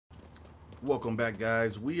Welcome back,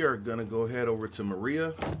 guys. We are gonna go head over to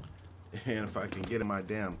Maria, and if I can get in my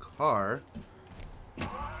damn car.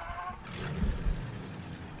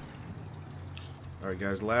 Alright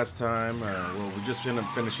guys, last time, well, we just ended up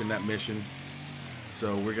finishing that mission,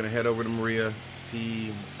 so we're gonna head over to Maria, see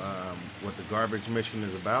what the garbage mission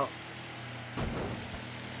is about.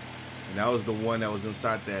 And that was the one that was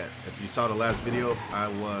inside that. If you saw the last video, I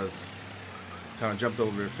was kind of jumped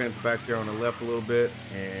over the fence back there on the left a little bit,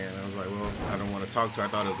 and I was like, well, I don't want to talk to her. I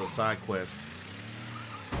thought it was a side quest.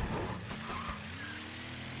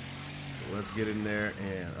 So let's get in there,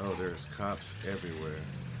 and oh, there's cops everywhere.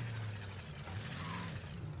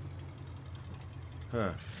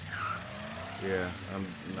 Huh. Yeah, I'm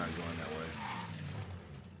not going that way.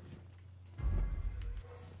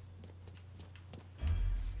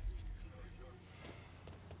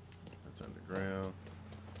 That's underground.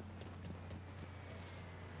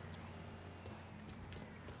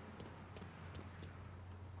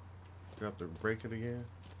 Do I have to break it again?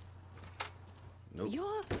 Nope.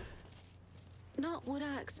 You're not what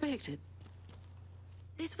I expected.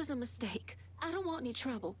 This was a mistake. I don't want any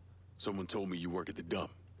trouble. Someone told me you work at the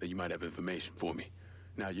dump, that you might have information for me.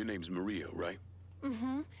 Now, your name's Maria, right?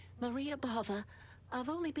 Mm-hmm. Maria Bother. I've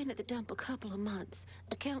only been at the dump a couple of months.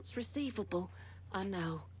 Accounts receivable. I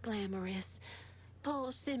know. Glamorous.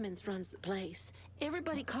 Paul Simmons runs the place.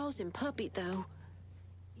 Everybody calls him Puppy, though.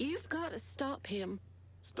 You've got to stop him.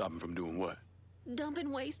 Stop him from doing what?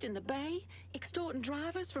 Dumping waste in the bay, extorting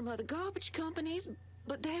drivers from other garbage companies,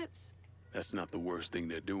 but that's That's not the worst thing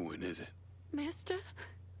they're doing, is it? Mister,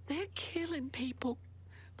 they're killing people.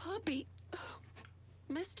 Puppy,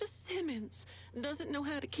 Mr. Simmons doesn't know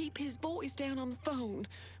how to keep his boys down on the phone,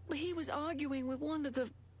 but he was arguing with one of the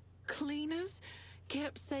cleaners,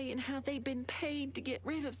 kept saying how they'd been paid to get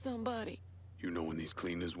rid of somebody. You know when these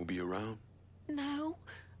cleaners will be around? No,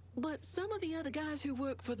 but some of the other guys who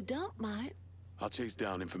work for the dump might. I'll chase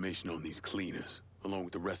down information on these cleaners, along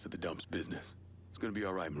with the rest of the dump's business. It's gonna be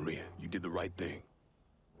all right, Maria. You did the right thing.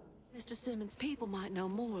 Mr. Simmons' people might know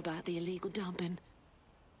more about the illegal dumping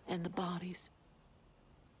and the bodies.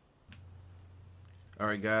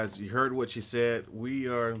 Alright guys, you heard what she said. We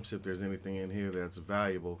are, let's see if there's anything in here that's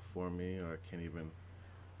valuable for me, or I can't even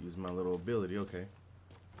use my little ability. Okay.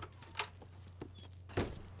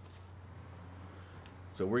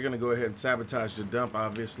 So we're gonna go ahead and sabotage the dump,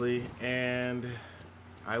 obviously, and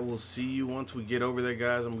I will see you once we get over there,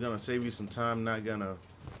 guys. I'm gonna save you some time, not gonna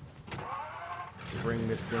bring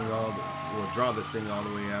this thing we'll draw this thing all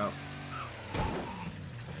the way out. And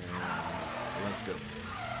let's go.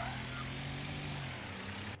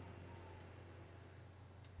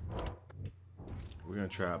 We're gonna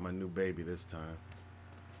try out my new baby this time.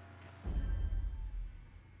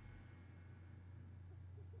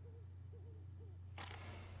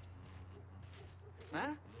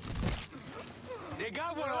 Huh? They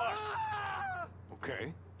got one of us.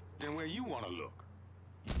 Okay, then where you want to look?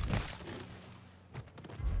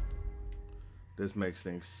 This makes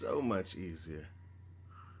things so much easier.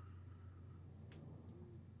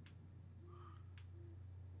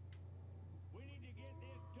 We need to get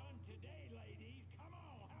this done today, ladies. Come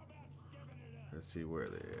on, how about stepping it up? Let's see where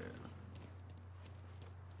they're at.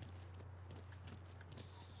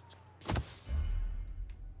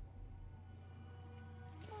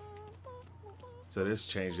 So this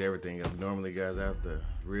changed everything up. Normally, guys, I have to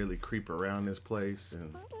really creep around this place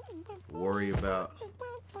and worry about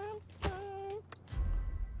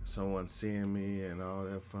someone seeing me and all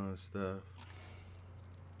that fun stuff.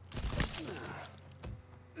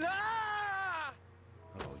 Oh,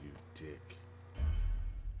 you dick.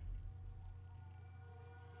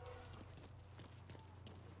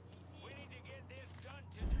 We need to get this done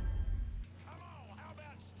today. Come on, how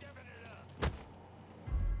about stepping it up?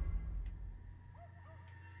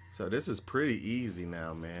 So this is pretty easy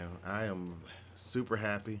now, man. I am super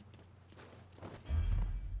happy.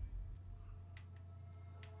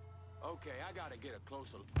 Okay, I gotta get a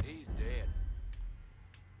closer. He's dead.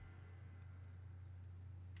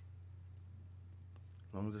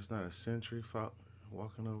 As long as it's not a sentry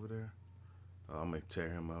walking over there. Oh, I'm gonna tear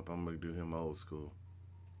him up. I'm gonna do him old school.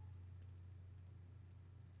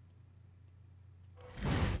 We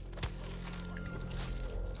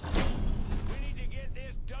need to get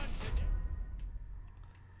this done today.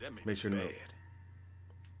 That made Make sure me no. mad.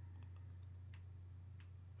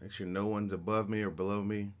 Make sure no one's above me or below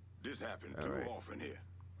me. This happened All too right. often here.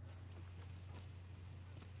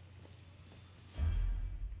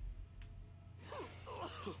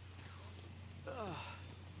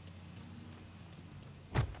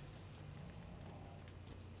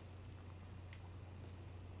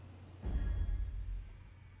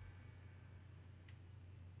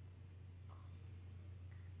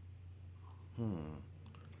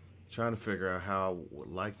 Trying to figure out how I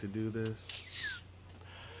would like to do this.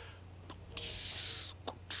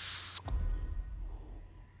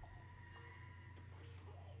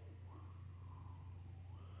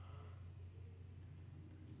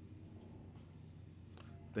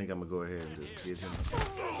 I think I'm gonna go ahead and just get him.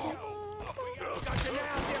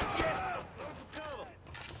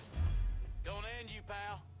 Don't end you,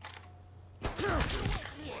 pal.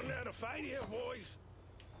 Want now to fight here, boys?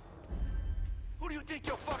 Who do you think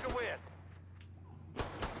you're fucking with?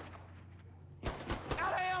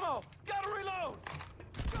 Out of ammo! Gotta reload!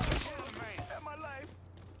 At my life.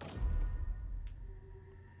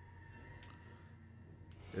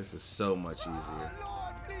 This is so much easier.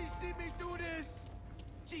 Lord, please see me do this.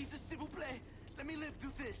 Jesus, s'il vous plaît. Let me live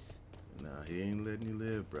through this. Nah, he ain't letting you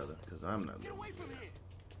live, brother, because I'm not Get letting away you from live. here.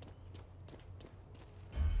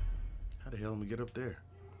 How the hell am we get up there?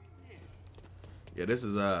 Yeah, this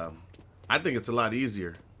is I think it's a lot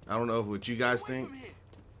easier. I don't know what you guys think. From here.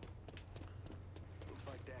 Looks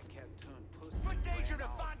like that cat turned pussy. Put danger and to ran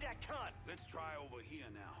off. find that cunt. Let's try over here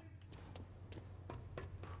now.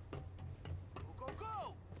 Go, go,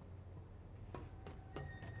 go.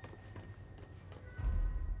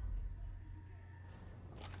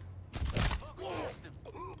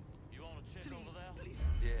 You want to check over there?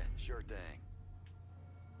 Yeah, sure thing.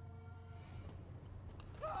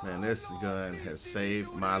 Man, this gun has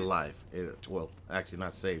saved my life. Well, actually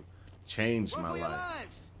not saved, changed my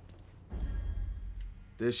life.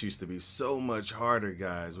 This used to be so much harder,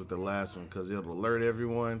 guys, with the last one because it'll alert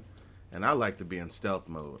everyone. And I like to be in stealth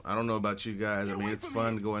mode. I don't know about you guys. I mean, it's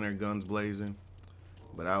fun to go in there guns blazing.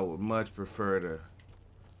 But I would much prefer to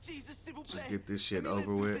just get this shit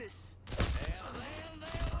over with.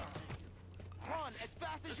 Run as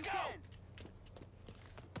fast as you can.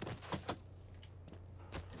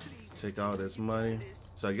 Take all this money.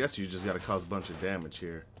 So I guess you just got to cause a bunch of damage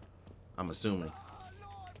here. I'm assuming. Oh,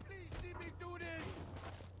 Lord, please see me do this.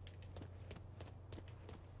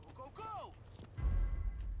 Go, go, go.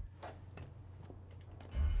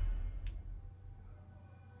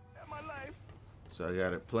 At my life. So I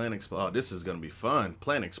got it. Plant explosives. Oh, this is gonna be fun.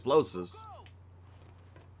 Plant explosives. Go.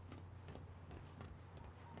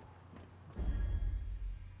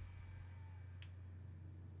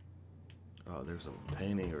 Oh, there's a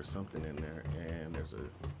painting or something in there, and there's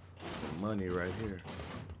some money right here.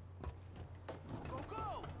 Go, go,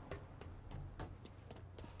 go.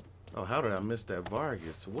 Oh, how did I miss that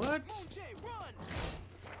Vargas? What? OJ, run.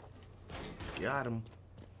 Got him.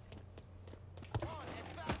 Run as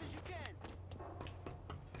fast as you can.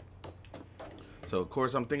 So of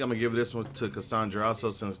course I'm gonna give this one to Cassandra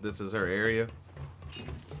also, since this is her area.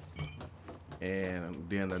 And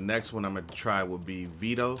then the next one I'm gonna try will be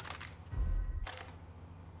Vito.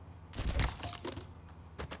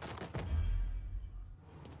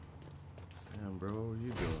 Damn, bro, what are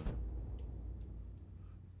you doing?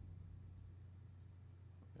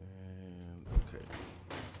 And okay.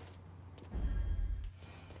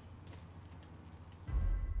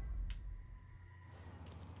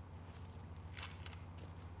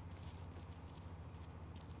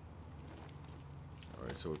 All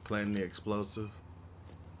right, so we're planting the explosive.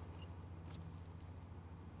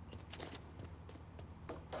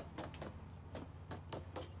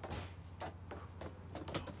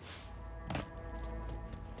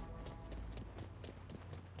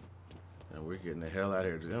 And we're getting the hell out of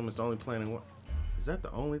here. Damn, it's only planting one. Is that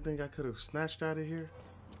the only thing I could have snatched out of here?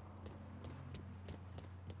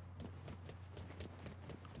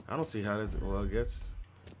 I don't see how that's, well, I guess.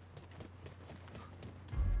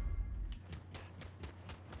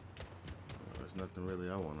 There's nothing really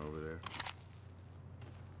I want over there.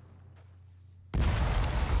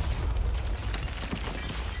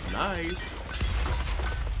 Nice.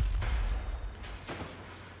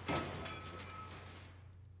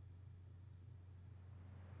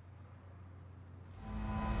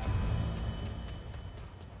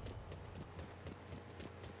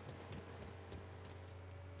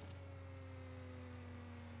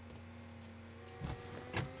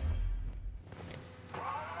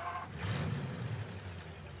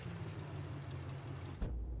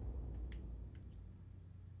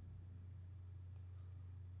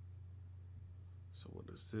 So what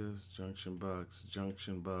is this? Junction box,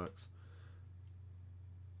 junction box.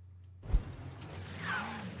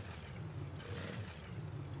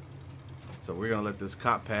 So we're gonna let this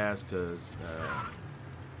cop pass because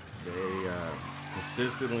they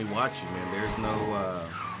consistently watch you, man. There's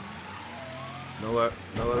no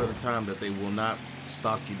other time that they will not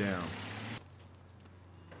stalk you down.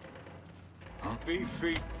 Beef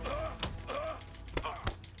feet. Gotta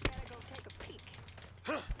go take a peek.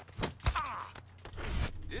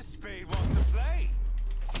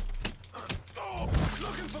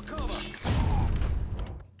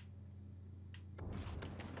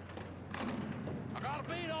 want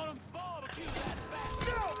to beat on him? Barbecue that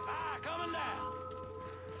bastard. Ah, coming down.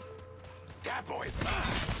 That boy's mine.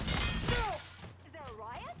 Is there a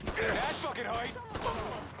riot? That fucking height.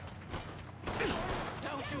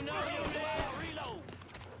 Don't you know you're dead? Reload.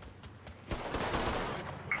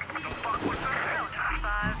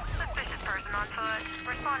 Suspicious person on foot.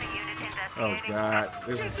 Responding unit Oh investigating. God,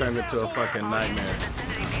 this has turned into a fucking nightmare.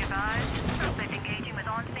 Vicinity be advised. Suspect engaging with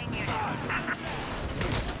on-scene unit.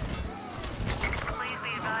 Please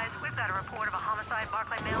be advised, we've got a report of a homicide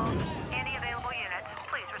Barclay Mills. Any available units,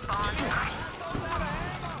 please respond.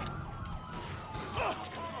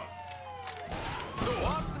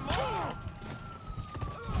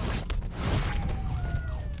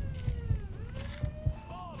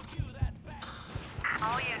 Barbecue that bastard.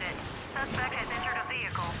 All units, suspect has entered a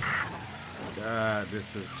vehicle. God,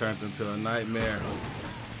 this has turned into a nightmare.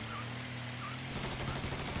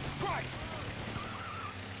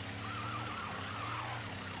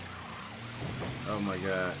 Oh my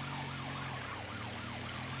God.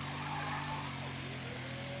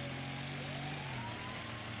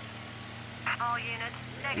 All units,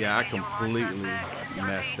 negative Yeah, I visual on completely suspect.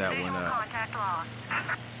 messed that Visual one up. Contact lost.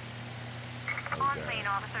 On scene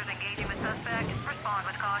officers engaging with suspect. Respond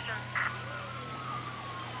with caution.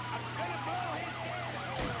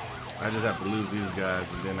 I just have to lose these guys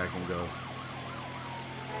and then I can go.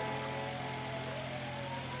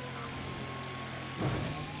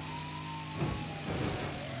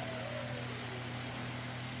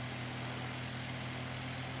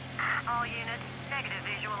 All units, negative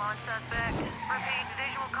visual on suspect. Repeat,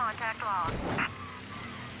 visual contact lost.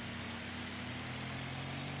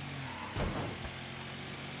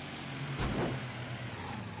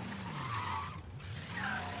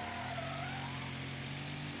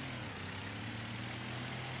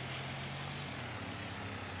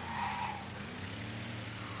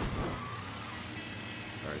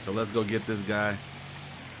 All right, so let's go get this guy.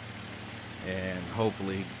 And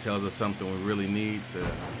hopefully he tells us something we really need to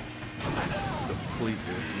complete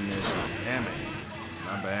this mission. Damn it.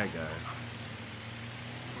 My bad, guys.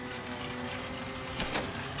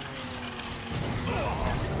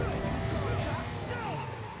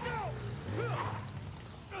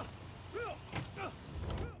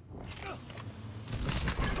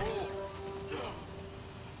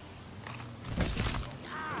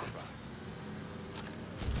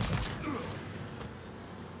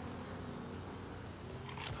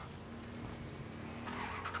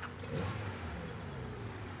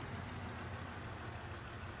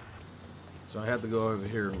 So I have to go over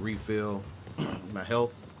here and refill my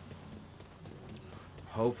health.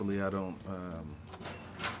 Hopefully I don't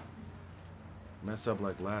mess up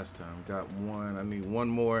like last time. Got one. I need one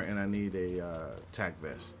more, and I need a tac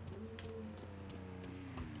vest.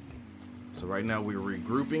 So right now we're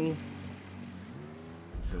regrouping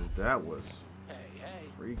because that was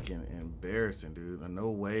freaking embarrassing, dude. No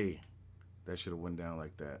way that should have went down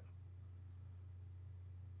like that.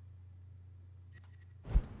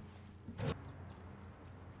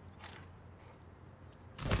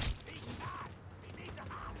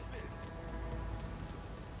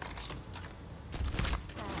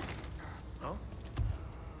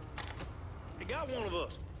 Got one of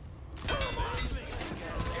us.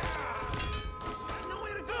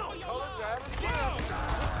 Nowhere to go.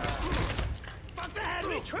 Fuck, they had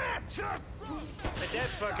me trapped. But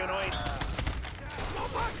that's fucking oid. No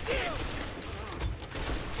box deal.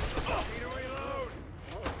 Need to reload.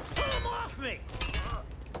 Pull him off me.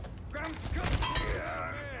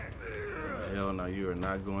 Hell no, you are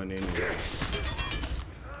not going anywhere.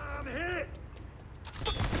 I'm hit.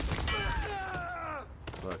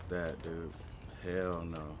 Fuck that, dude. Hell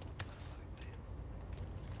no.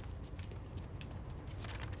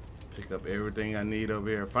 Pick up everything I need over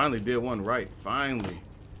here. Finally did one right. Finally.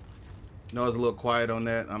 No, I was a little quiet on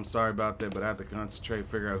that. I'm sorry about that, but I have to concentrate,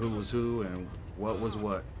 figure out who was who and what was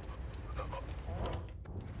what.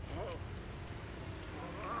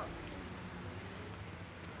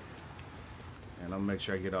 And I'll make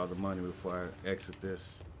sure I get all the money before I exit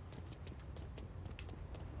this.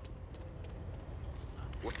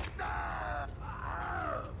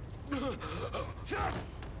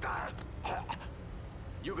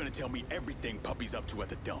 You're gonna tell me everything Puppy's up to at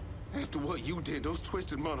the dump. After what you did, those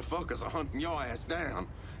twisted motherfuckers are hunting your ass down.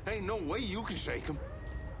 Ain't no way you can shake them.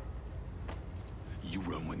 You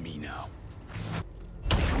run with me now.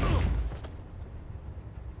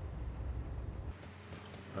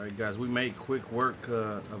 All right, guys, we made quick work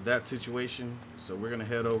of that situation, so we're gonna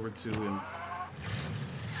head over to and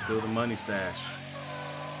steal the money stash.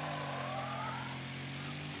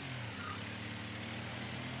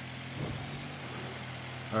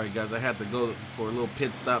 Alright guys, I had to go for a little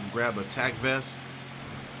pit stop, grab a tac vest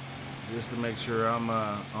just to make sure I'm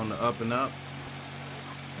on the up and up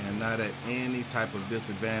and not at any type of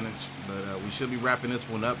disadvantage. But we should be wrapping this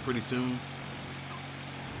one up pretty soon.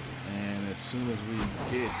 And as soon as we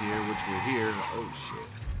get here, which we're here, oh shit.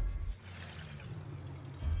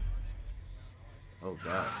 Oh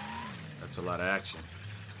god, that's a lot of action.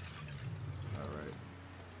 Alright.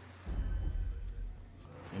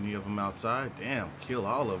 Any of them outside? Damn, kill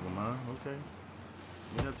all of them, huh? Okay.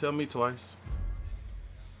 Yeah, tell me twice.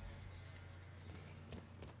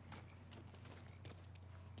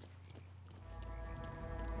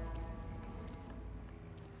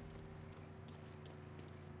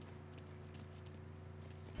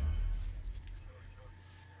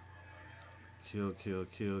 Kill, kill,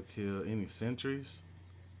 kill, kill. Any sentries?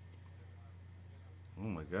 Oh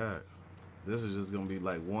my god. This is just gonna be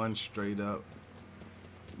like one straight up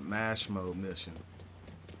mash mode mission.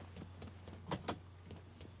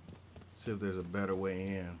 See if there's a better way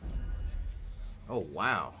in. Oh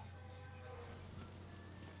wow.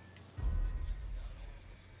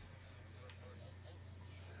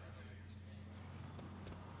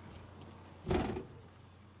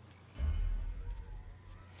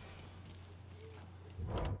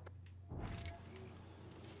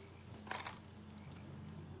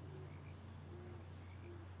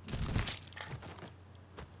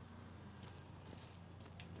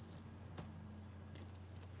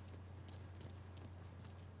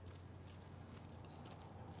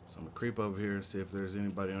 So I'm gonna creep over here and see if there's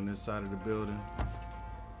anybody on this side of the building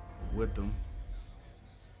with them.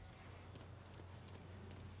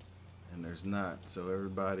 And there's not, so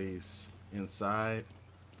everybody's inside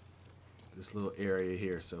this little area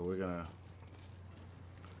here. So we're gonna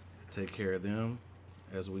take care of them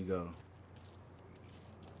as we go.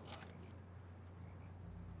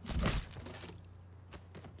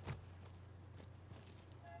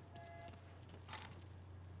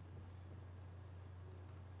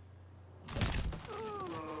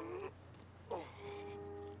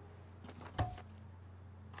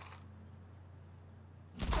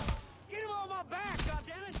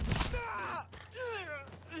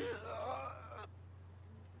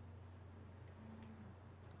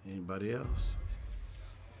 Anybody else?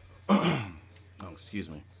 Oh, excuse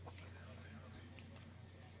me.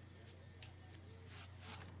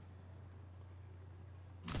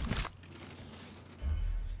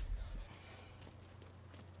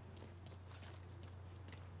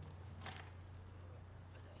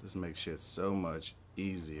 This makes shit so much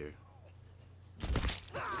easier.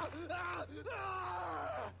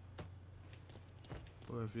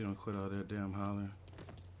 Boy, if you don't quit all that damn hollering.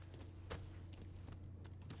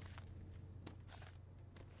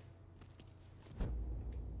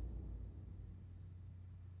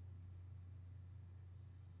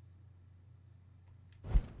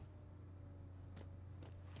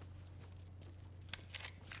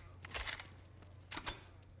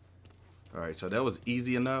 All right, so that was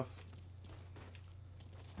easy enough.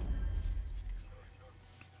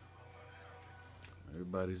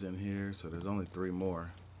 Everybody's in here, so there's only 3 more.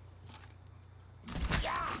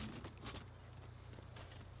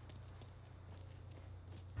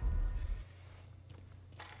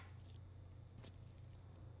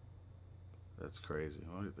 That's crazy.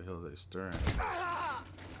 What the hell are they stirring? Oh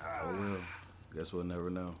well, guess we'll never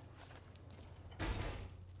know.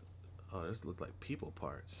 Oh, this looks like people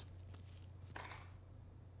parts.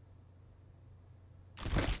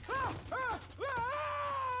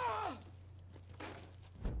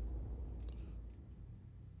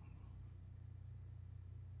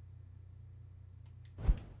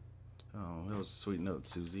 Oh, that was a sweet note,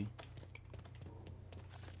 Susie.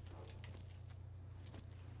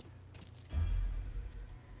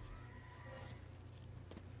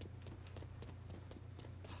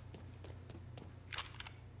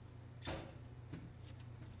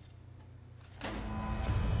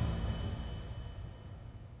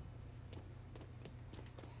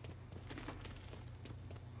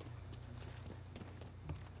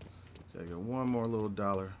 I got one more little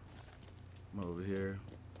dollar. I'm over here.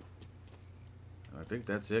 I think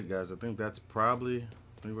that's it, guys. I think that's probably,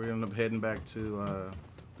 I think we're gonna end up heading back to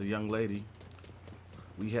the young lady.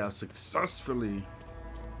 We have successfully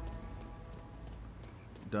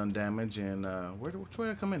done damage, and which way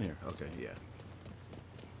did I come in here? Okay, yeah.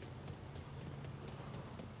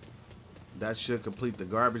 That should complete the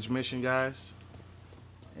garbage mission, guys.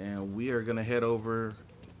 And we are gonna head over.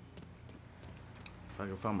 If I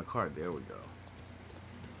can find my card, there we go.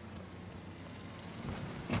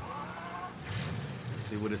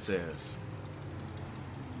 See what it says.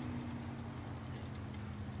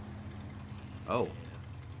 Oh,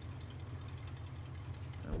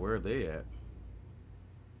 where are they at?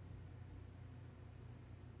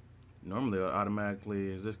 Normally, it'll automatically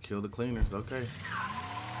is this kill the cleaners. Okay,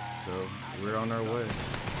 so we're on our way.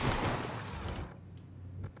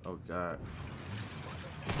 Oh God.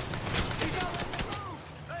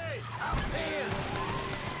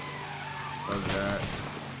 Oh God.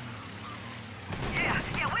 Yeah,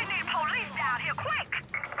 we need police down here, quick!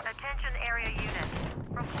 Attention area unit.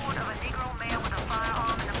 Report of a Negro male with a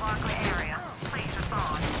firearm in the Barclay area. Please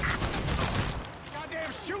respond.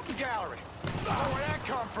 Goddamn shooting gallery! I don't know where that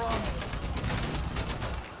come from.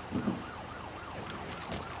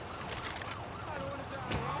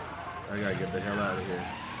 I gotta get the hell out of here.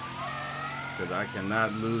 Because I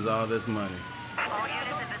cannot lose all this money. All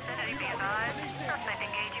units in vicinity be advised. Suspect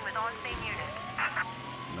engaging with on-scene units.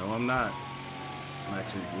 No, I'm not. I'm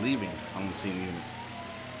actually leaving on-scene units.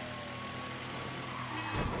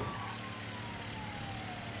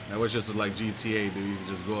 That was just like GTA, dude. You can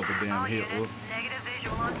just go up a damn All hill. units, negative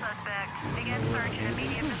visual on suspect. Begin search in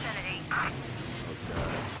immediate vicinity. Oh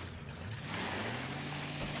God.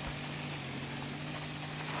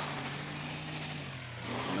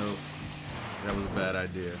 Nope. That was a bad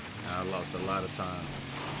idea. I lost a lot of time.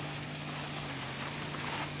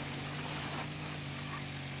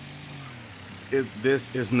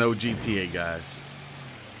 This is no GTA, guys.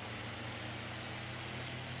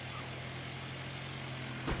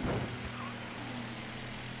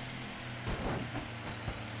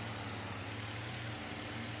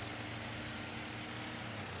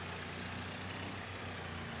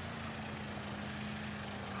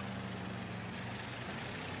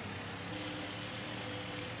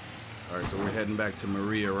 Alright, so we're heading back to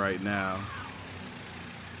Maria right now.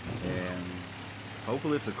 And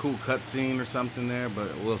hopefully it's a cool cutscene or something there,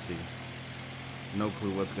 but we'll see. No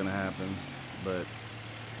clue what's gonna happen. But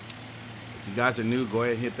if you guys are new, go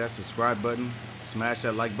ahead and hit that subscribe button. Smash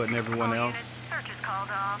that like button, everyone All else. units, search is called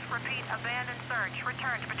off. Repeat, abandoned search.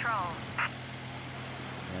 Return to patrol.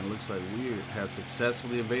 And it looks like we have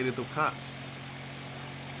successfully evaded the cops.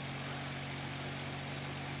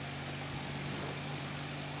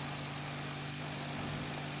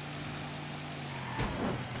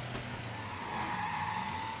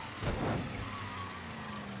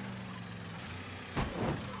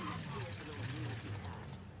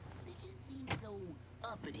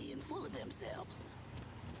 Uppity and full of themselves.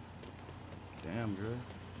 Damn, girl.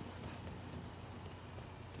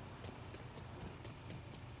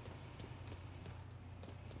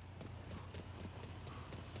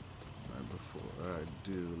 Right before I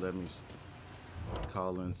do, let me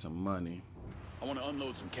call in some money. I want to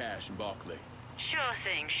unload some cash in Barclay. Sure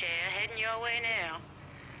thing, Cher. Heading your way now.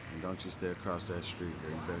 And don't you stay across that street,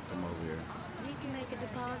 girl. You better come over here. Need to make a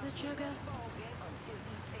deposit, sugar?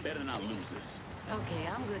 Better not lose this. Okay,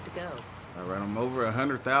 I'm good to go. All right, I'm over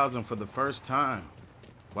 100,000 for the first time.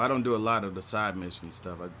 Well, I don't do a lot of the side mission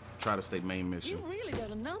stuff. I try to stay main mission. You really got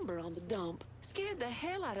a number on the dump. Scared the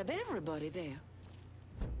hell out of everybody there.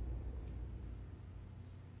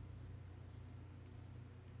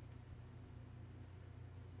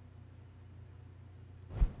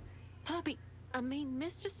 Puppy, I mean,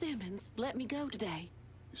 Mr. Simmons let me go today.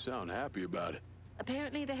 You sound happy about it.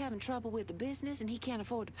 Apparently they're having trouble with the business and he can't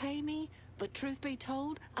afford to pay me. But truth be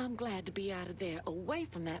told, I'm glad to be out of there, away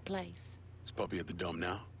from that place. Is Puppy at the dump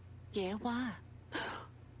now? Yeah, why?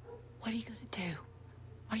 What are you gonna do?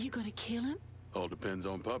 Are you gonna kill him? All depends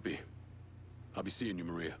on Puppy. I'll be seeing you,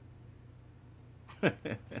 Maria.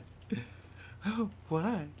 Oh,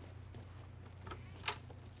 why?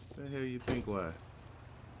 The hell you think why?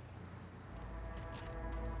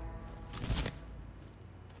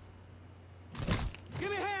 Give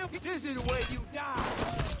me a hand! This is the way you die!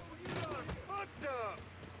 Fucked up!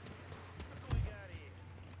 What do we got here?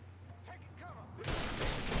 Take cover!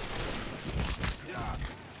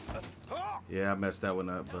 Yeah, I messed that one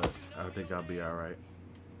up, but I think I'll be all right.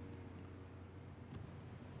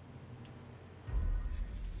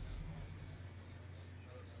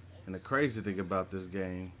 And the crazy thing about this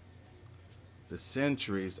game, the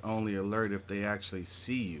sentries only alert if they actually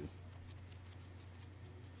see you.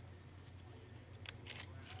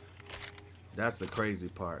 That's the crazy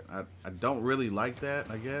part. I don't really like that,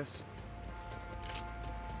 I guess.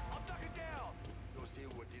 I'm ducking down! You'll see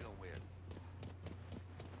what we're dealing with.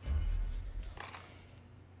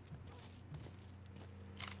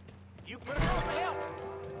 You put it on help!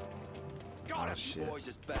 Got Oh, it! shit. Boys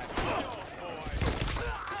just back off, boys!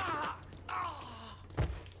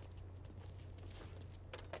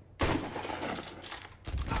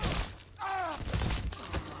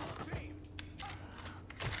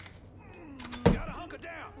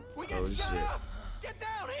 Oh shit. Get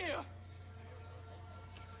down here!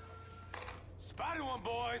 Spotted one,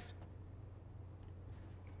 boys.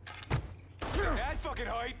 That fucking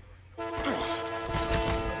height.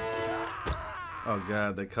 Oh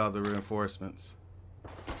god, they called the reinforcements.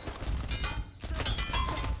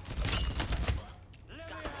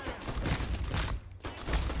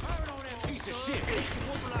 Piece of shit.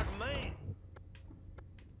 Like a man.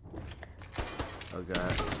 Oh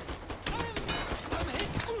god.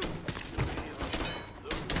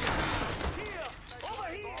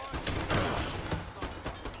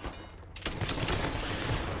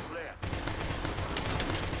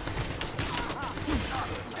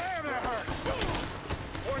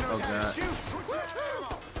 Oh god.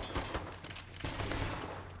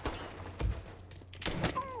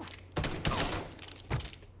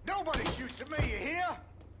 Nobody shoots at me, you hear?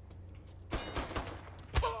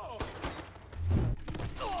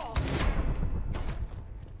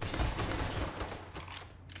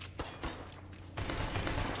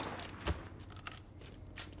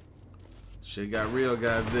 Shit got real,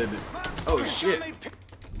 guys, didn't it? Oh shit.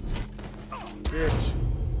 Bitch.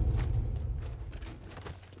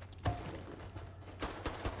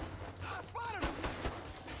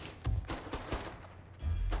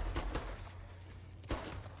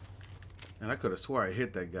 And I could have swore I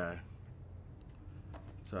hit that guy.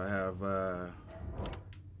 So I have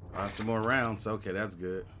some more rounds. Okay, that's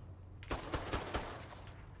good.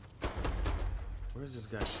 Where's this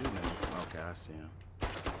guy shooting at me? Okay, I see him.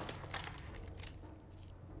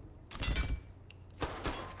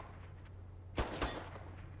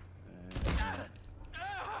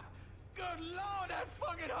 Good lord, that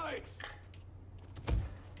fucking hurts.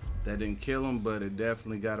 That didn't kill him, but it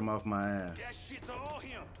definitely got him off my ass. That shit's all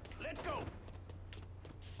him. Let's go.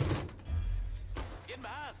 Getting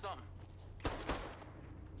behind something.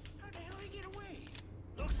 How the hell he get away?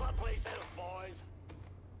 Looks like place out of boys.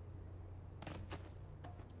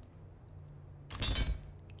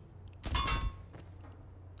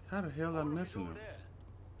 How the hell am I missing him?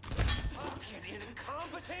 Fucking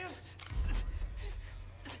incompetence.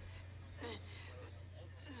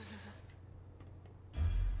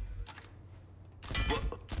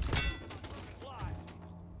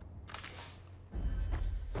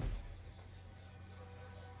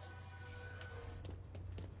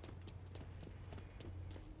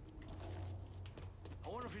 I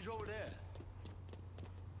wonder if he's over there.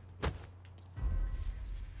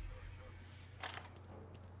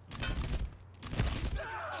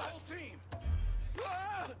 Whole team.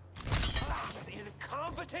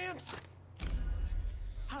 Incompetence.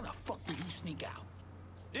 How the fuck did you sneak out?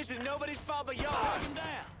 This is nobody's fault but yours. Knock him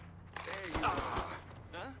down.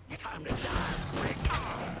 Time to die, Rick.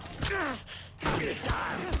 Time to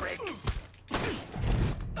die, Rick.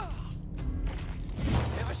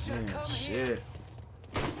 Never should have Man, come here. shit.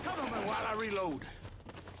 Come on, man, while I reload.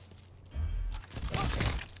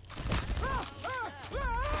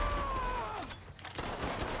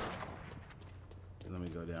 Let me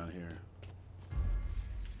go down here.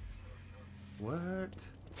 What?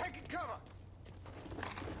 Taking cover.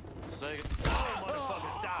 Second. All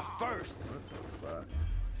motherfuckers die first. What the fuck?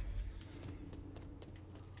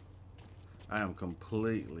 I am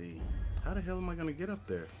completely... How the hell am I gonna get up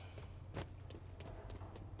there?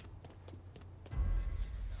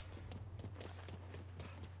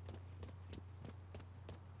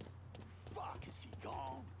 Fuck, is he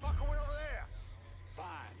gone? Fuck away over there.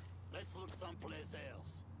 Fine. Let's look someplace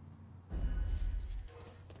else.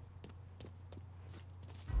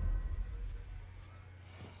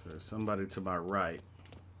 So there's somebody to my right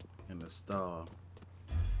in the stall.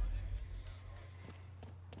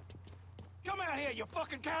 Come out here, you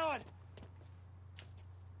fucking coward.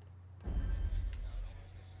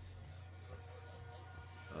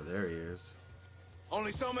 Oh, there he is.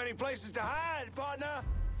 Only so many places to hide, partner.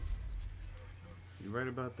 You right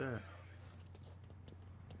about that?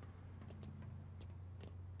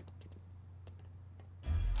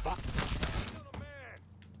 Fuck.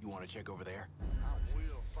 You want to check over there? I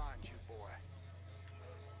will find you, boy.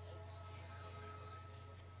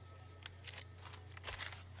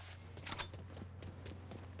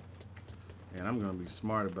 And I'm gonna be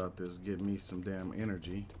smart about this. Get me some damn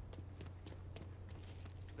energy.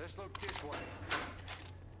 Let's look this way.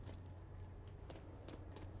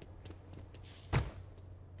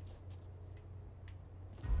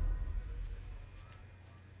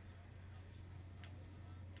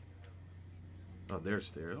 Oh, there's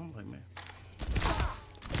stairs. I'm like, man.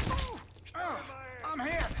 I'm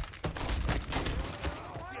hit.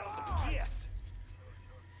 Gist.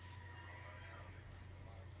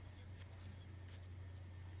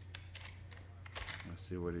 Let's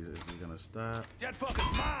see what is he gonna stop? That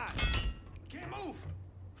fucker's mine. Can't move.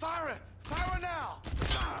 Fire it. Fire now. now!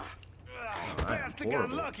 Bastard got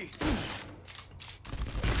lucky.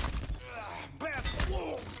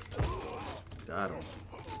 Got him.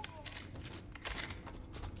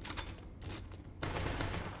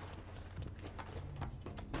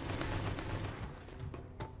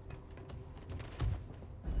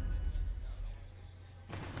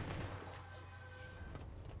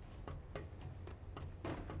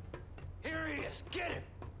 Here he is. Get him.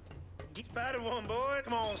 Get spotted one, boy.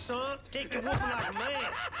 Come on, son. Take the whooping like a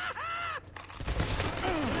man.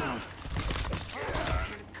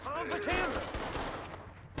 Competence.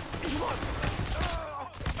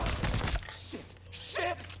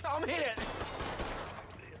 Shit. I'm hit.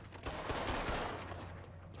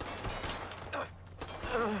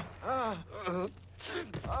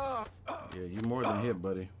 Yeah, you more than hit,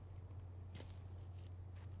 buddy.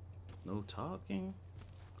 No talking.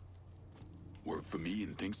 Work for me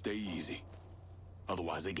and things stay easy.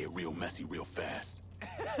 Otherwise, they get real messy real fast.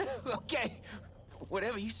 Okay.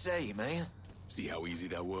 Whatever you say, man. See how easy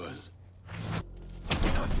that was?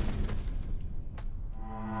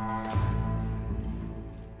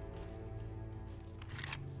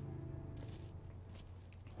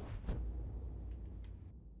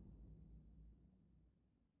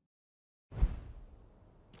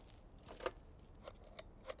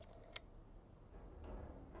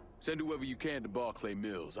 Send whoever you can to Barclay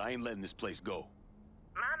Mills. I ain't letting this place go.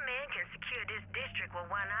 My men can secure this district with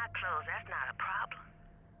one eye closed. That's not a problem.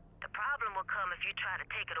 The problem will come if you try to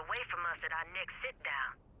take it away from us at our next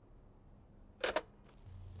sit-down.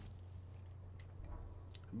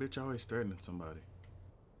 Bitch always threatening somebody.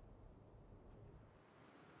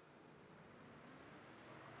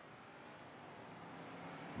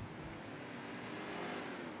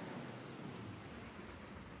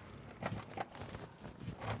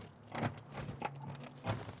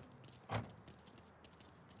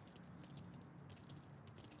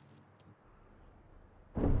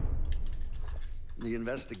 The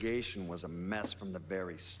investigation was a mess from the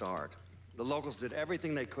very start. The locals did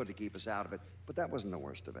everything they could to keep us out of it, but that wasn't the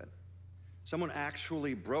worst of it. Someone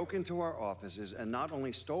actually broke into our offices and not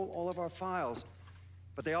only stole all of our files,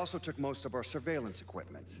 but they also took most of our surveillance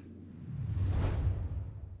equipment.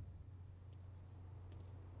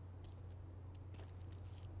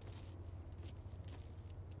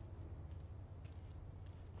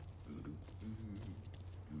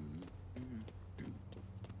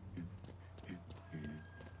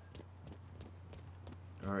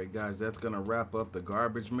 Alright guys, that's going to wrap up the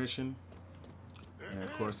garbage mission. And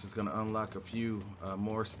of course it's going to unlock a few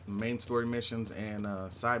more main story missions and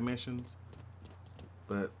side missions.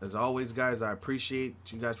 But as always guys, I appreciate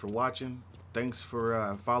you guys for watching. Thanks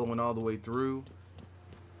for following all the way through.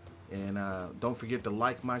 And don't forget to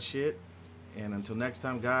like my shit. And until next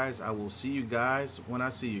time guys, I will see you guys when I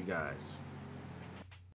see you guys.